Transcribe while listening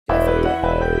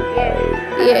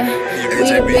Yeah, we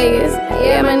the biggest.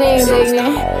 Yeah, my name's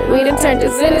Ignorant. We done turned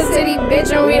this in the city, bitch,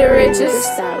 and we the richest.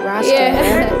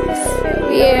 Yeah,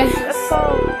 yeah,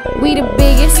 we the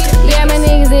biggest. Yeah, my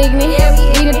name's Ignorant.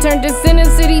 We done turned this in the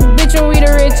city, bitch, and we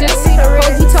the richest.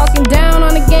 Hoes be talking down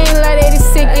on the game like they the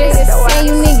sickest. And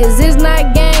you niggas is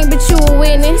not gang, but you a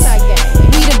witness.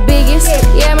 We the biggest.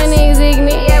 Yeah, my name's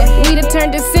Ignorant. We done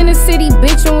turned this in the city,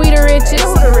 bitch, and we the richest.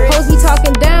 Hoes be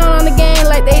talking down on the game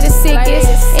like they the sickest.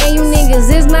 And you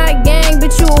niggas is not gang,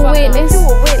 but you a witness.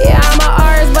 Yeah, I'm a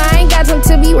artist, but I ain't got time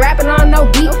to be rapping on no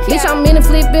beat. Bitch, I'm in the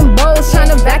flipping bowls, trying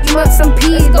to vacuum up some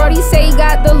peas. Brody say he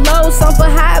got the low, some for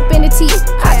high up in the teeth.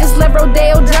 I just left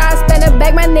Rodeo Drive, spend a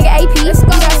bag, my nigga AP. We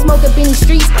got smoke up in these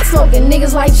streets, smoking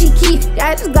niggas like Cheeky.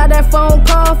 Yeah, I just got that phone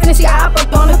call, finish, I hop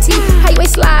up on the T. How you ain't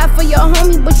slide for your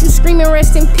homie, but you screaming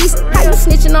rest in peace? How you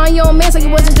snitching on your man so you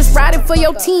wasn't just riding for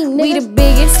your team, nigga? We the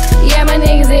biggest, yeah, my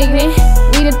niggas Ignorant.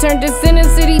 We done turned this in the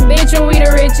city, bitch, and we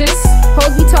the richest.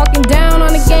 Hoes be talking down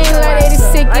on the game like they the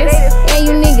sickest. And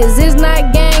you niggas is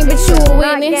not gang, but you a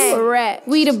witness.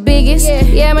 We the biggest,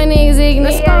 yeah, my name's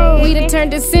Ignorant. We done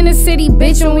turned this in the city,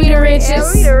 bitch, and we the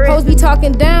richest. Hoes be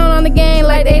talking down on the game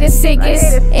like they the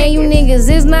sickest. And you niggas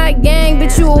is not gang,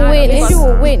 but you a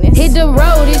witness. Hit the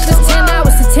road, it's just 10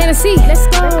 hours to Tennessee.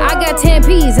 I got 10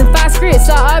 P's and 5 scripts,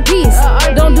 all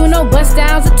RPs. Don't do no bust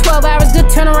downs, or 12 hours to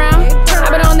turn around. I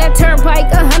been on that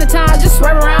turnpike 100 times, just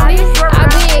swerve around it. I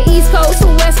been East Coast to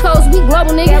West Coast, we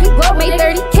global nigga. Made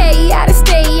 30K out of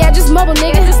state, yeah, just mobile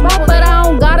nigga. But I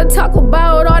don't gotta talk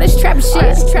about all this trapping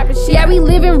shit. Yeah, we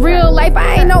live in real life,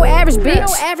 I ain't no average bitch.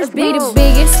 We the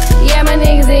biggest, yeah, my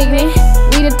niggas Ignorant.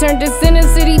 We done turned this in the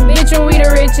city, bitch, and we the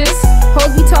richest.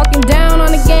 Hoes be talking down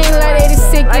on the game like they the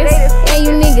sickest. And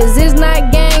you niggas is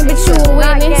not gang, but you a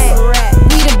witness.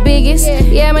 We the biggest,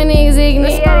 yeah, my name's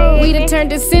Ignorant. We done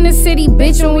turned this in the city,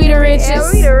 bitch, and we the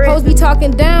richest. Hoes be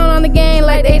talking down on the game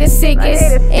like they the sickest.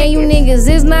 And you niggas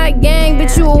is not gang,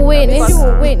 but you a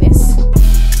witness.